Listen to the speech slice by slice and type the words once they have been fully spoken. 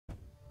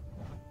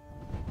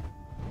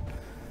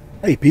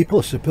Hey people,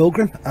 it's the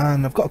Pilgrim,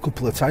 and I've got a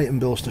couple of Titan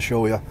builds to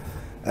show you.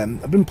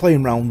 I've been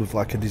playing around with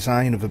like a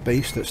design of a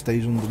base that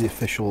stays under the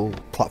official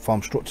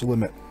platform structure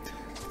limit.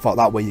 Thought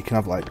that way you can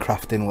have like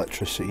crafting,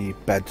 electricity,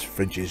 beds,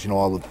 fridges, you know,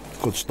 all the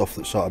good stuff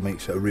that sort of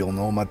makes it a real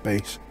nomad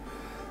base.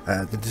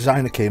 The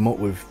designer came up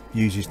with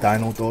uses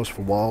dino doors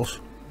for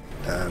walls,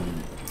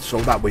 so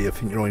that way I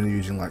think you're only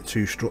using like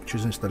 2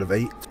 structures instead of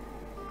 8.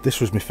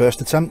 This was my first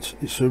attempt.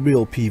 It's a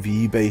real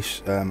PvE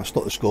base. I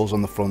stuck the skulls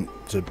on the front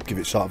to give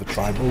it sort of a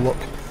tribal look,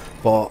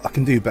 but I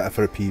can do better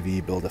for a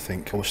PvE build I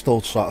think. I was still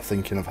sort of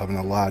thinking of having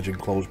a large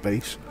enclosed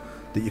base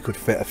that you could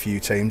fit a few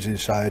tames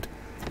inside.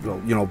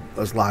 Well, you know,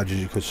 as large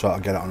as you could sort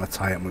of get it on a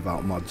Titan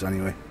without mods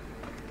anyway.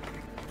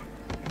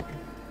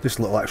 This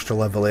little extra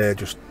level here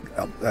just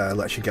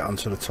lets you get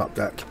onto the top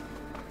deck.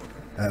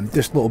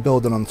 This little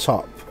building on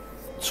top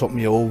took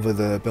me over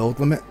the build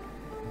limit,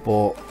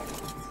 but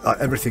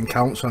everything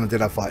counts, and I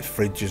did have like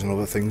fridges and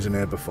other things in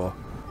here before.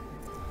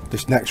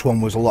 This next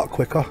one was a lot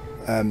quicker.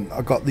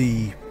 I got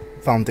the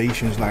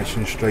foundations nice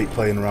and straight,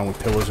 playing around with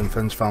pillars and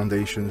fence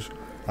foundations.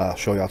 I'll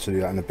show you how to do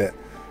that in a bit.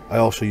 I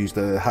also used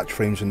the hatch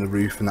frames in the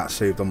roof, and that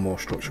saved on more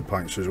structure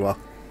points as well.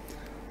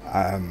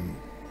 I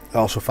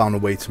also found a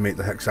way to make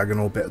the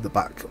hexagonal bit at the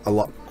back a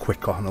lot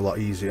quicker and a lot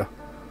easier,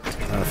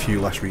 and a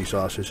few less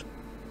resources.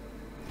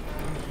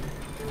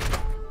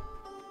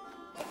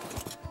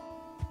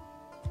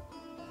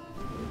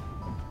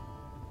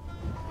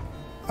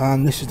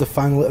 And this is the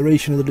final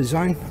iteration of the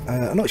design.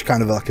 I know it's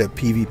kind of like a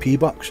PvP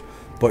box,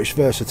 but it's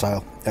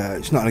versatile.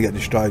 It's not going to get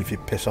destroyed if you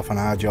piss off an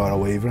Arjar or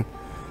Wavering.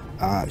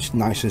 It's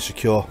nice and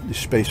secure. There's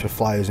space for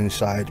flyers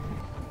inside.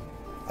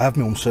 I have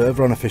my own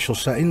server on official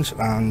settings,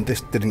 and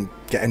this didn't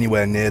get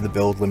anywhere near the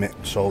build limit,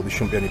 so there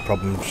shouldn't be any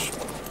problems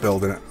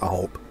building it, I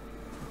hope.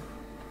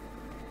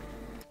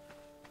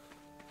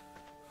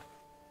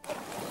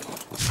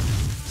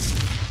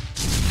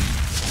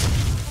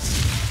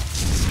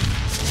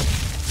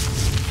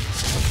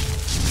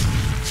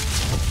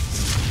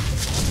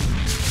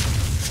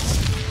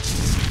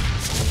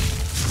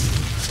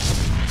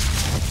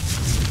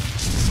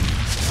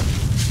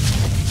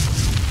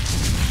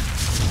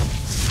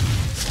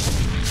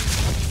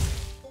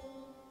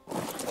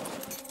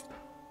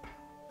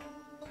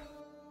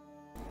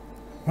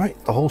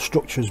 Right, the whole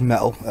structure is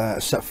metal,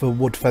 except for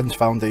wood fence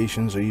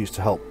foundations are used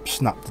to help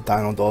snap the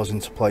dino doors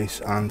into place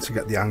and to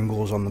get the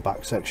angles on the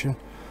back section.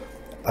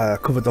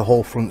 Covered the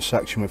whole front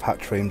section with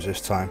hatch frames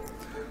this time,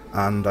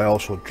 and I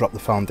also dropped the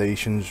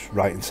foundations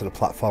right into the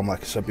platform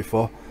like I said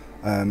before.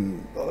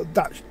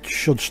 That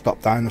should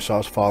stop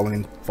dinosaurs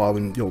falling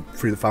you know,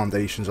 through the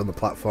foundations on the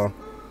platform,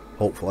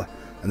 hopefully.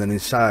 And then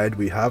inside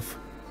we have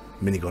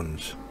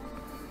miniguns.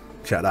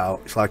 Check that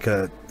out, it's like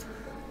a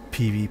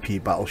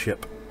PvP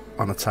battleship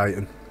on a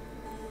Titan.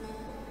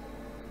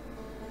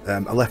 I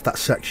left that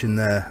section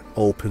there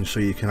open so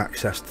you can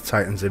access the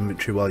Titan's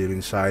inventory while you're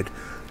inside,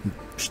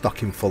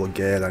 stocking full of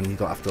gear, and you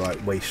don't have to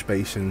like waste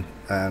space in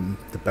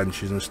the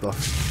benches and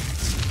stuff.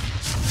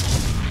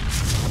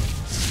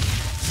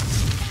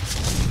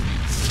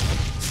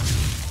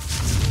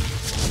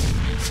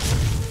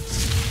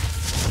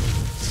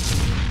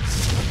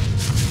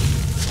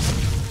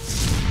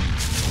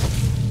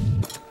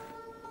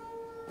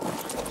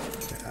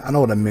 I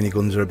know the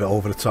miniguns are a bit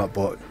over the top,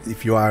 but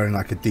if you are in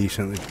like a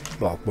decently,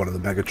 well, one of the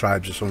mega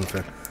tribes or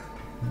something,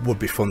 would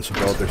be fun to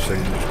build this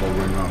thing and just go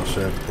running around the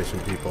server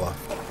pissing people off.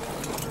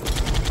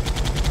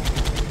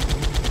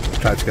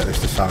 Tried to get this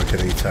to sound like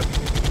an E10.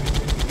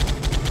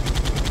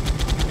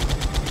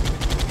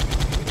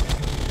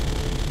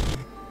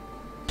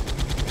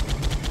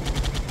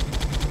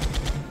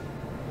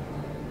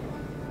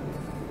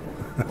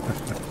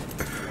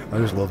 I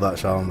just love that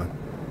sound, man.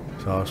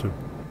 It's awesome.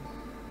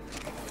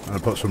 I'm going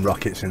to put some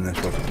rockets in this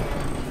one.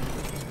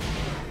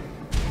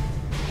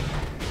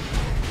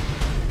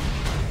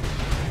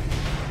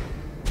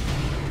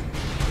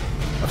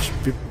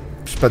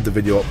 I've sped the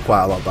video up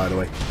quite a lot, by the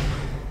way.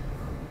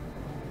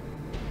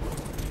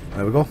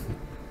 There we go.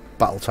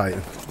 Battle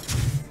Titan.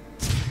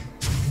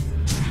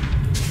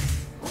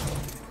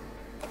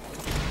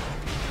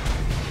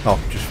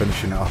 Oh, just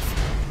finishing it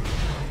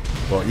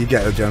off. But you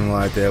get a general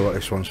idea what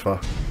this one's for.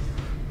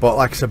 But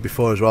like I said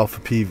before as well,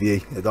 for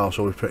PvE, it'd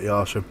also be pretty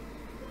awesome.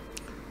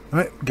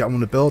 Right, get on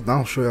with the build now.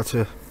 I'll show you how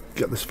to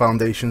get this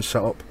foundation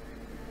set up.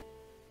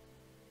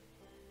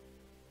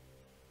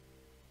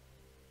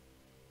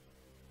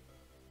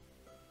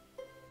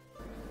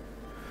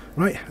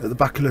 Right, at the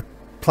back of the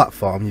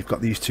platform you've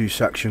got these 2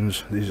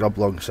 sections, these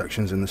oblong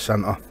sections in the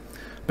centre.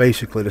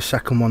 Basically the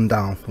second one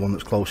down, the one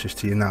that's closest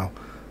to you now,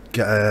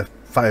 get a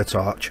fire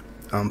torch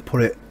and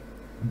put it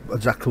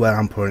exactly where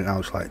I'm putting it now.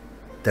 It's like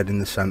dead in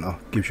the centre,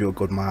 gives you a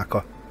good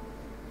marker.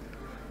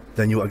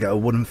 Then you want to get a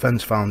wooden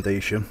fence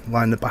foundation,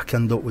 line the back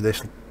end up with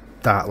this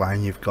dark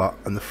line you've got,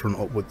 and the front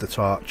up with the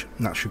torch,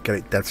 and that should get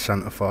it dead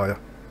centre for you.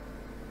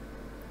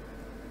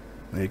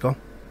 There you go.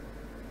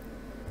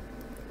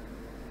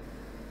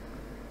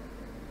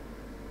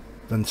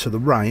 Then to the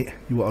right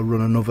you want to run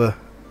another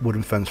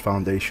wooden fence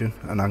foundation,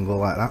 an angle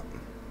like that,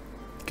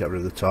 get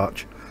rid of the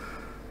torch,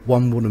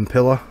 one wooden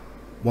pillar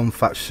one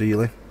thatch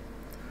ceiling,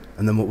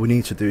 and then what we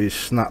need to do is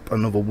snap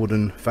another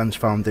wooden fence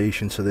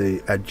foundation to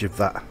the edge of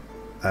that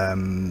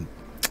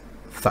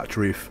thatch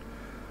roof.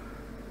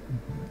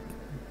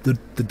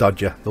 The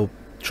Dodger, they'll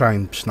try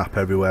and snap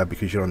everywhere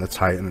because you're on the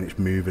Titan and it's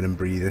moving and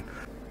breathing.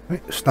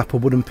 Right, snap a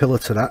wooden pillar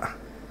to that,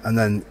 and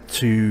then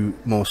 2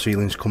 more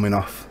ceilings coming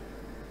off,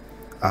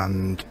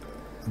 and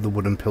the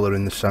wooden pillar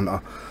in the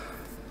centre.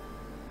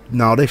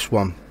 Now this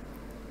one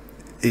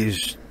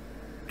is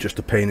just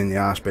a pain in the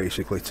arse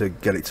basically to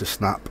get it to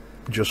snap.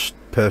 Just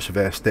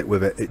persevere, stick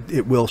with it.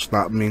 It will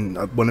snap. I mean,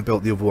 when I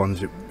built the other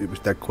ones it was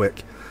dead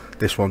quick.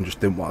 This one just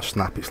didn't want to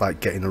snap. It's like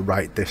getting the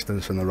right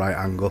distance and the right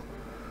angle.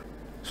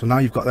 So now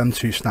you've got them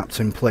 2 snaps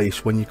in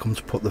place. When you come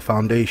to put the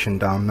foundation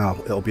down now,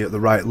 it'll be at the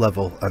right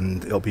level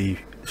and it'll be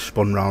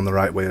spun round the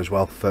right way as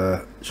well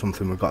for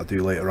something we've got to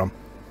do later on.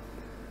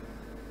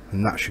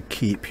 And that should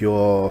keep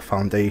your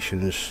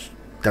foundations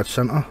dead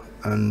centre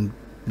and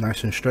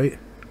nice and straight.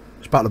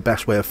 It's about the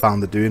best way I've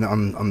found of doing it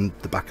on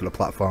the back of the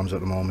platforms at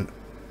the moment.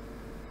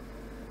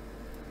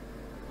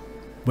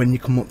 When you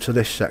come up to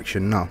this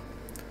section now,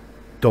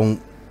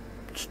 don't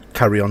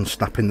carry on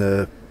snapping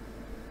the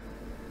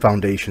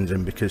foundations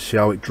in, because see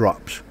how it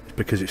drops? It's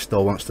because it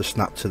still wants to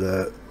snap to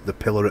the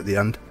pillar at the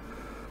end.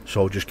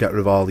 So just get rid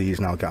of all these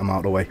now, get them out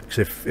of the way, because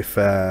if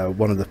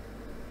one of the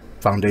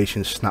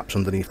foundations snaps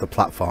underneath the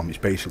platform, it's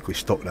basically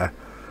stuck there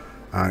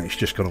and it's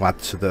just going to add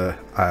to the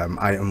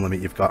item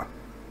limit you've got.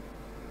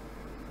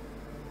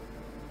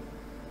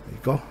 There you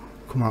go,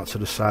 come out to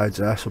the sides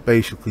there. So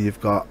basically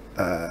you've got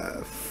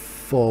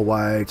 4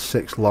 wide,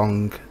 6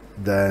 long,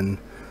 then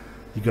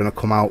you're going to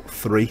come out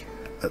 3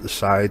 at the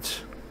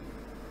sides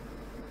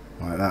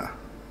like that,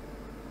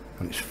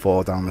 and it's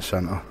 4 down the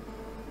centre.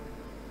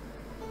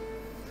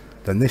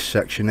 Then this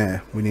section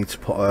here, we need to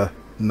put a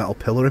metal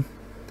pillar in,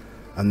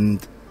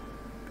 and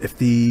if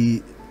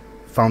the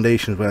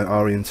foundations weren't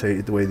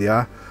orientated the way they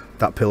are,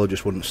 that pillar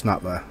just wouldn't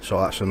snap there. So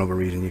that's another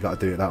reason you got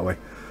to do it that way.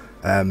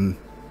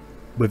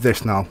 With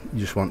this now, you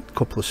just want a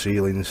couple of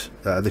ceilings.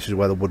 This is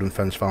where the wooden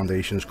fence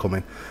foundations come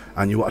in,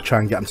 and you want to try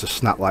and get them to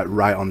snap like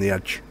right on the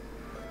edge.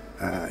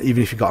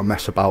 Even if you've got to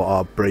mess about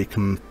or break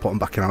them, put them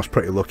back in, I was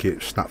pretty lucky,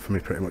 it snapped for me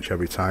pretty much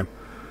every time.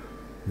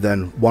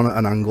 Then one at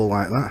an angle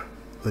like that.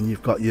 Then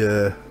you've got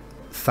your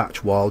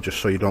thatch wall, just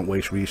so you don't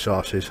waste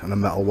resources, and a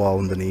metal wall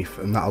underneath,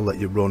 and that'll let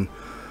you run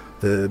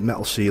the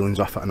metal ceilings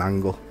off at an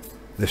angle.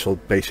 This will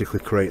basically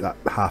create that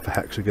half a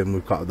hexagon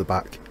we've got at the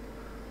back,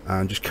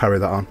 and just carry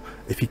that on.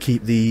 If you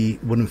keep the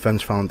wooden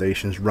fence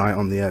foundations right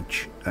on the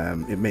edge,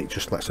 it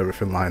just lets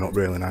everything line up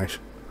really nice.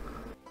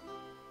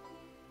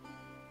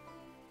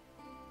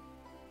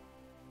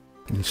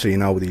 You can see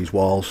now with these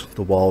walls,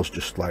 the walls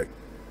just like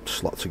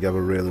slot together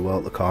really well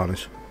at the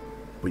corners,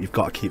 but you've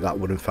got to keep that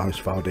wooden fence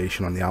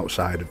foundation on the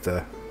outside of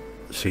the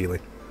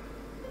ceiling.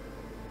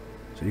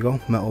 So you go,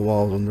 metal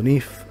walls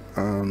underneath,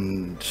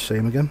 and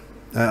same again.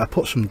 I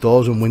put some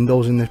doors and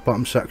windows in this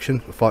bottom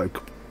section. I thought I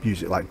could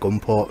use it like gun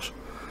ports,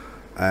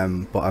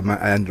 but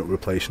I ended up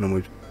replacing them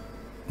with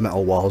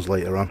metal walls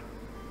later on.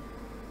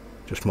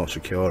 Just more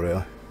secure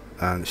really,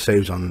 and it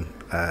saves on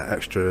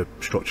extra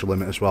structure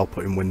limit as well,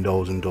 putting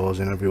windows and doors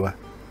in everywhere.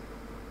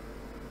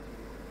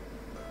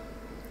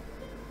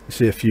 You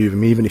see a few of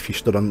them, even if you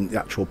stood on the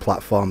actual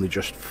platform, they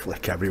just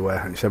flick everywhere,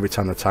 and it's every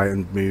time the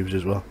Titan moves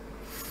as well.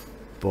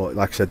 But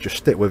like I said, just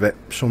stick with it.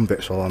 Some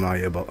bits will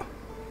annoy you, but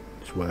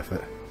it's worth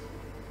it.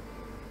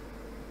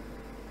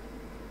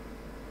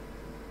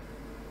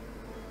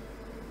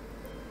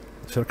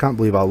 So I can't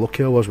believe how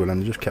lucky I was with them.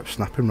 They just kept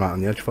snapping right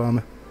on the edge for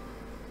me.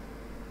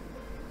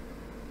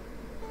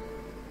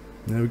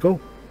 There we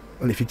go.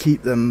 And if you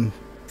keep them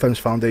fence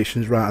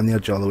foundations right on the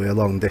edge all the way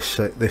along, this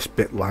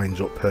bit lines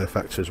up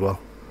perfect as well.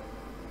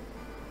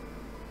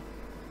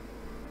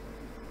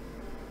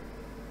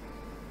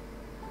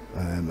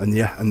 And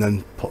yeah, and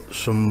then put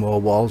some more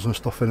walls and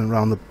stuff in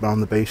around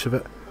the base of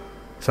it.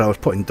 So I was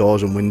putting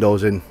doors and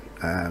windows in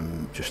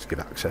just to give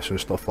access and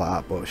stuff like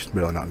that, but it's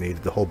really not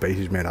needed. The whole base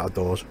is made out of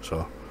doors,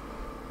 so.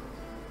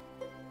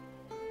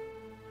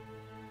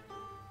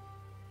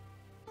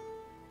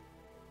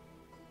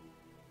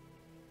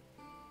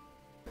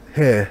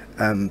 Here,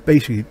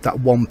 basically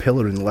that one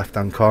pillar in the left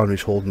hand corner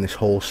is holding this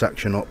whole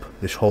section up,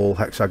 this whole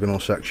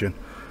hexagonal section.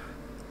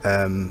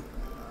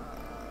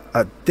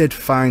 I did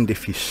find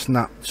if you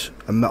snapped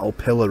a metal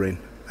pillar in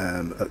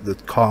at the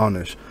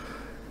corners,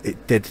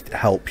 it did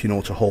help, you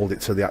know, to hold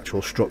it to the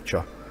actual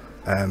structure.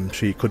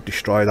 So you could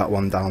destroy that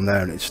one down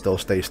there and it'd still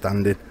stay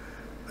standing.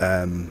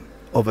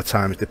 Other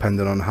times,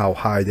 depending on how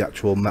high the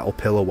actual metal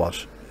pillar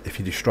was, if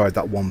you destroyed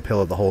that one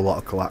pillar, the whole lot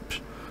would collapse.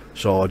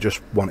 So I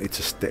just wanted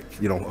to stick,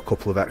 you know, a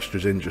couple of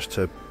extras in just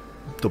to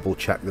double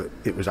check that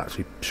it was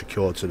actually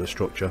secured to the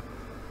structure.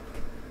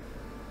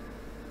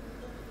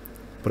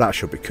 But that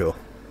should be cool.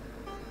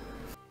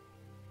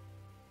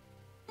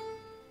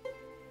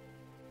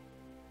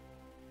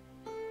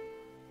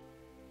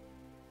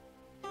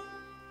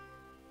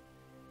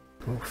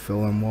 We'll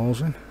fill them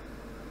walls in,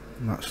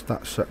 and that's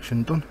that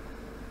section done.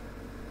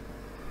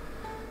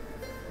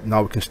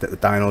 Now we can stick the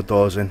dino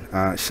doors in.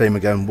 Same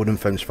again, wooden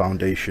fence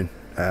foundation.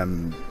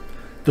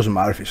 Doesn't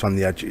matter if it's on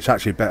the edge, it's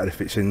actually better if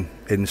it's in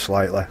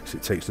slightly, because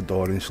it takes the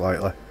door in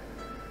slightly.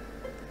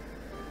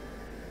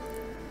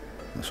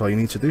 That's all you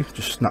need to do,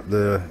 just snap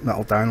the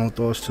metal dino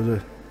doors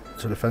to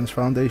the fence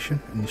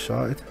foundation and you're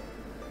sorted.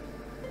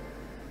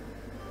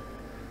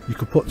 You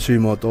could put 2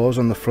 more doors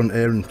on the front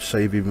here and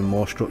save even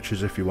more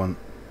structures if you want.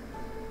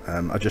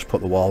 I just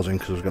put the walls in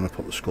because I was going to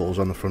put the skulls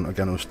on the front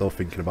again. I was still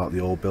thinking about the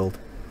old build.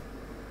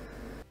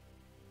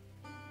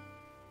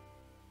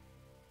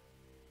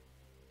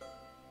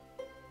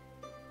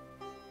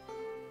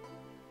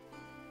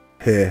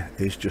 Here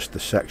is just the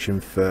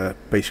section for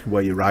basically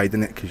where you're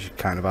riding it, because you're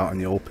kind of out in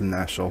the open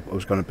there, so I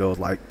was going to build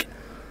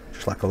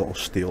just like a little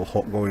steel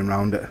hut going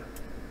around it.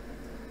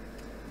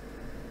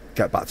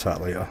 Get back to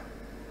that later.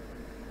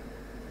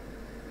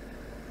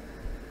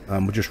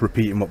 We're just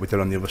repeating what we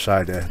did on the other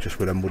side here, just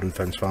with them wooden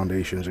fence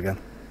foundations again.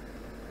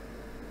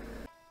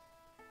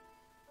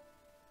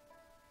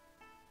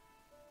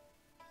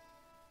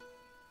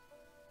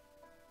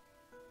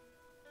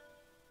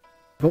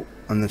 Oh,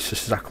 and this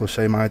is exactly the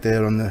same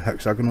idea on the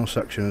hexagonal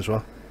section as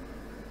well.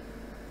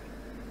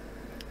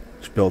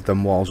 Just build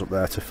them walls up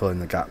there to fill in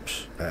the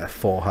gaps,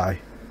 4 high.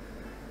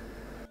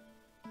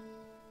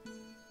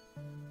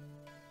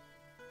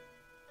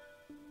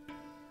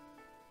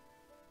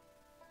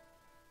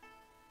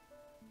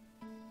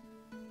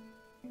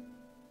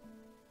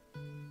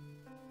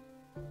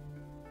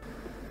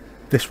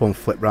 This one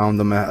flipped round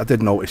them. I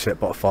did notice it,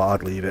 but I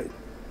thought I'd leave it.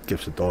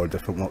 Gives the door a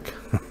different look.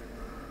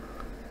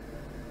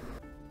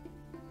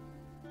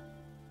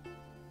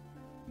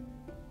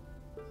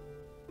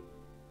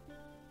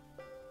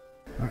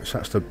 Right, so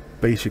that's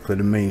basically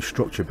the main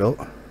structure built.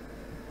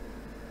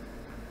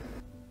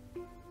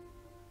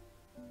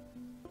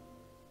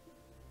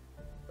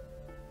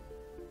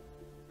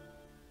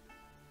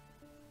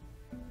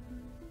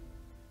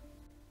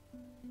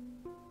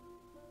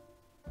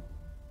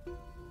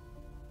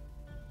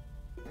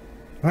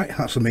 Right,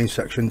 that's the main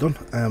section done.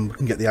 We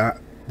can get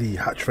the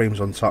hatch frames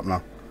on top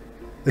now.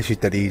 This is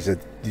dead easy,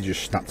 you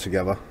just snap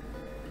together.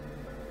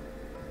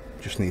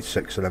 Just need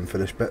 6 of them for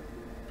this bit.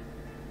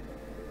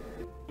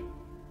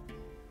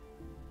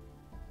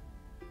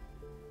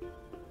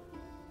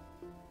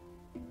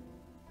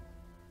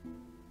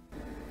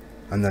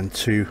 And then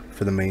 2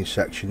 for the main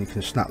section. You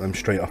can snap them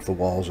straight off the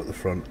walls at the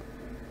front.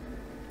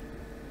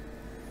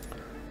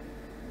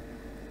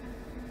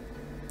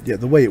 Yeah,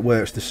 the way it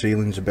works, the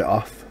ceiling's a bit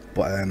off,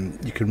 but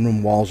you can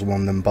run walls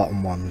along them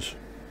bottom ones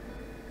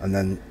and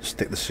then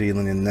stick the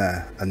ceiling in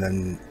there, and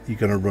then you're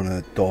going to run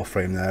a door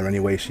frame there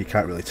anyway, so you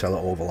can't really tell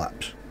it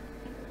overlaps.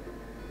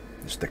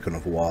 And stick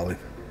another wall in.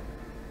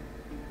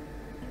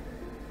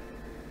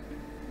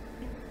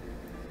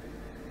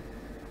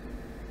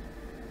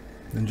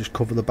 Then just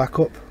cover the back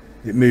up.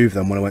 It moved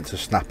then when I went to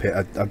snap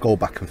it. I'll go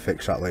back and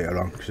fix that later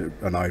on because it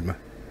annoyed me.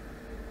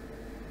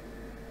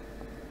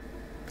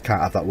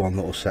 Can't have that one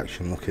little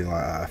section looking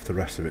like that if the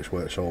rest of it's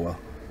worked so well.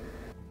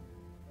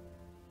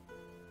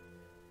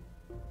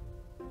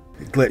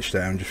 It glitched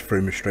there and just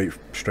threw me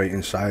straight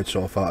inside,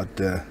 so I thought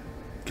I'd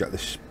get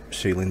this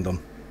ceiling done.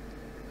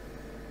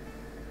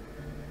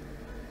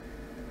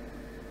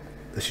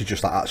 This is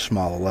just at that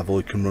smaller level.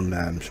 You can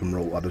run some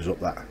rope ladders up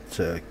that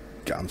to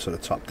get onto the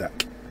top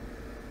deck.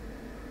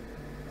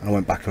 And I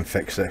went back and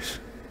fixed this.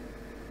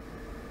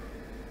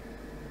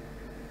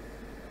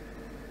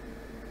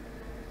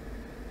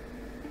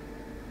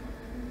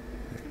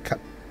 It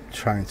kept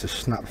trying to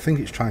snap. I think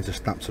it's trying to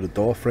snap to the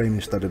door frame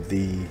instead of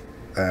the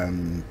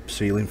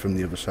ceiling from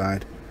the other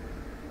side.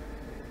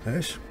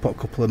 Let's put a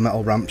couple of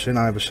metal ramps in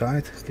either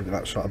side, give it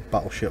that sort of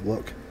battleship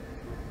look.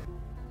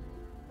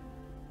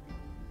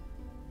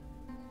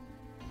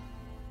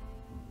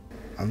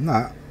 And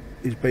that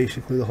is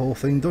basically the whole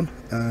thing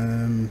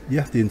done.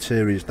 Yeah, the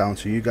interior is down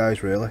to you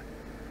guys really.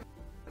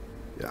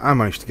 Yeah, I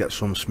managed to get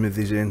some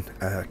smithies in,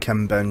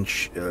 chem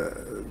bench,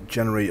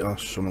 generator,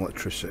 some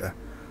electricity,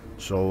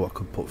 so I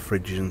could put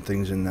fridges and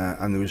things in there,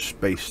 and there was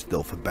space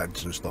still for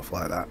beds and stuff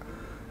like that.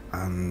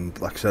 And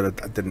like I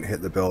said, I didn't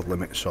hit the build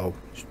limit, so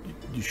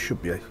you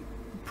should be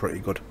pretty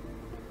good.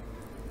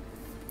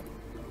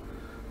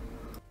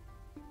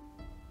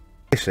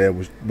 This here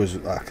was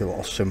like a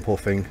little simple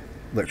thing.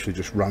 Literally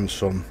just ran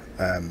some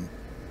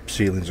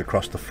ceilings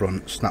across the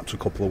front, snapped a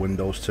couple of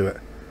windows to it.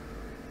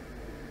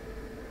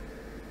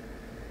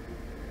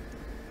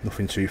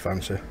 Nothing too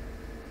fancy.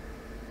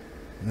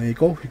 And there you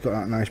go, you've got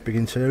that nice big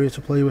interior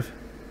to play with.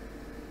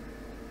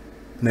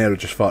 And here I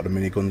just thought the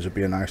miniguns would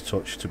be a nice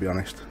touch, to be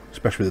honest,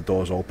 especially with the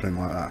doors opening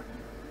like that.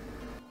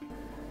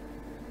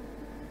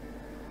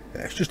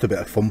 Yeah, it's just a bit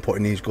of fun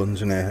putting these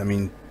guns in here. I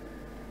mean,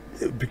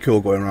 it would be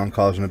cool going around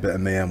causing a bit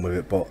of mayhem with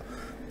it, but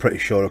pretty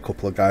sure a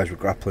couple of guys with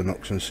grappling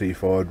hooks and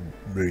C4 would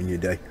ruin your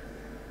day.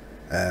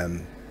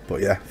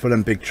 But yeah, for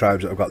them big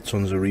tribes that have got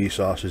tons of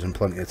resources and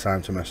plenty of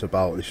time to mess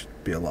about, this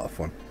would be a lot of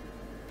fun.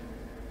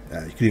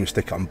 You can even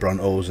stick it on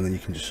Brontos and then you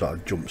can just sort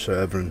of jump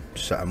server and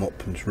set them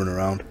up and just run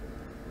around.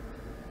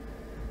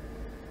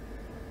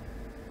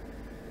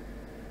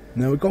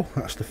 And there we go,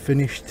 that's the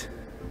finished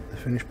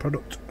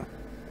product.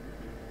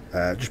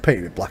 Just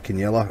painted it black and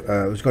yellow.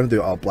 I was going to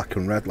do it all black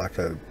and red, like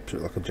a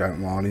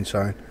giant warning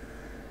sign.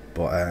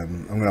 But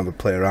I'm going to have a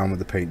play around with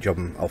the paint job,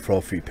 and I'll throw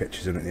a few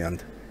pictures in at the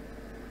end.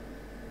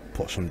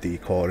 Put some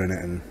decor in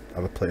it and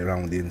have a play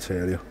around with the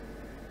interior.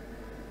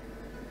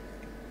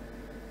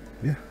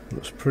 Yeah,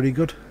 looks pretty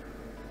good.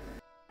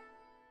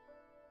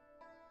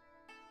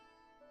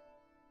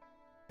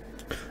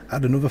 I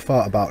had another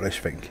thought about this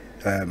thing.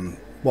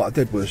 What I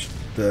did was,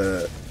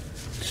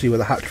 see where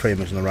the hatch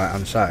frame is on the right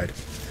hand side,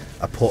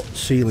 I put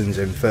ceilings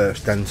in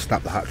first, then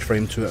snap the hatch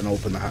frame to it and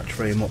open the hatch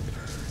frame up.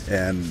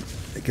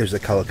 It gives the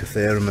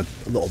Calicotherum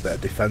a little bit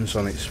of defence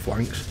on its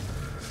flanks.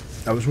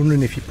 I was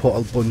wondering if you put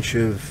a bunch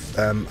of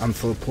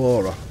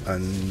Amphiloplora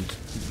and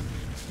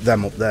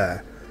them up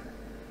there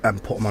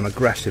and put them on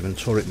aggressive and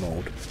turret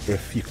mode,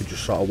 if you could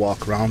just sort of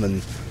walk around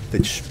and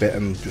they'd spit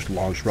and just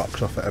launch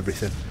rocks off at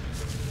everything.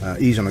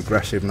 He's on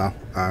aggressive now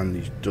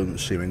and he doesn't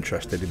seem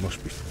interested. He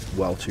must be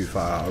well too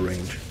far out of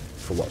range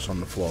for what's on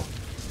the floor.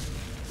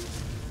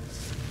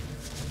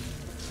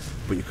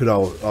 But you could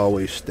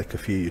always stick a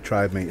few of your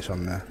tribe mates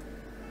on there.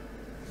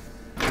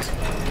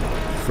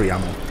 Free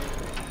ammo.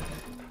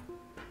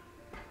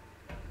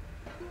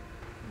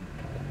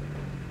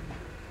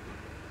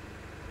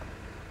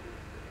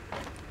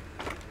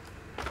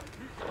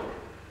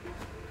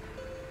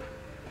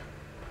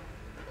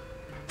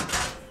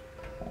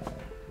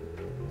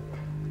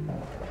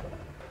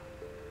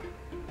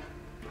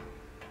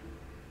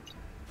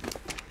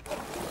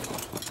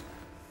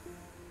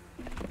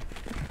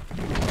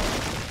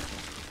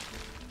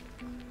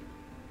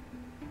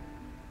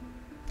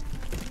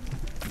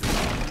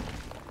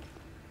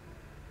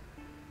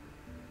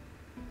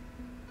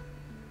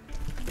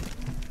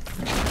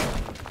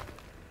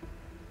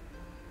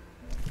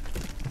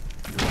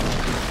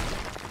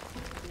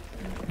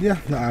 Yeah,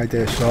 that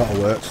idea sort of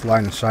works.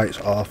 Line of sight's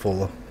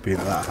awful being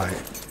at that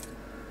height.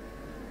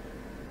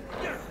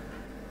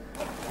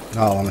 In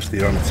all honesty,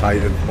 you're on a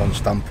Titan, one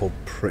stamp will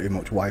pretty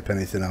much wipe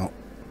anything out.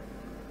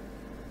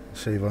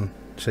 Saving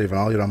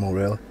all your ammo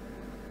really.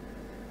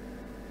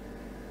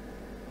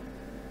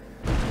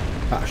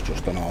 That's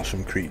just an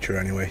awesome creature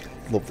anyway.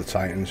 Love the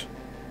Titans.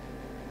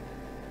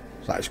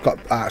 That's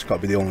got to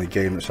be the only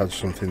game that's had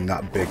something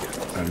that big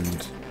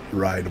and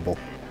rideable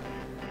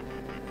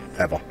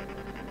ever.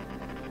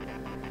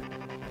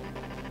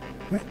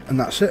 And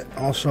that's it,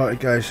 all sorted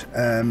guys.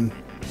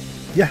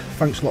 Yeah,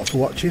 thanks a lot for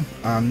watching,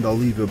 and I'll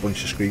leave you a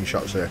bunch of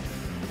screenshots here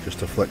just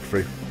to flick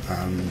through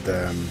and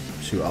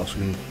see what else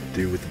we can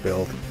do with the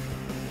build.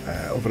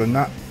 Other than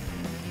that,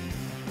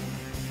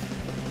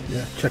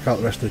 yeah, check out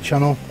the rest of the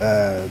channel,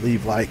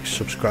 leave likes,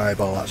 subscribe,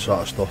 all that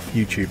sort of stuff.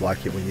 YouTube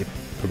like it when you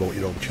promote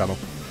your own channel.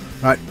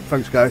 Right,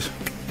 thanks guys,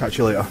 catch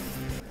you later.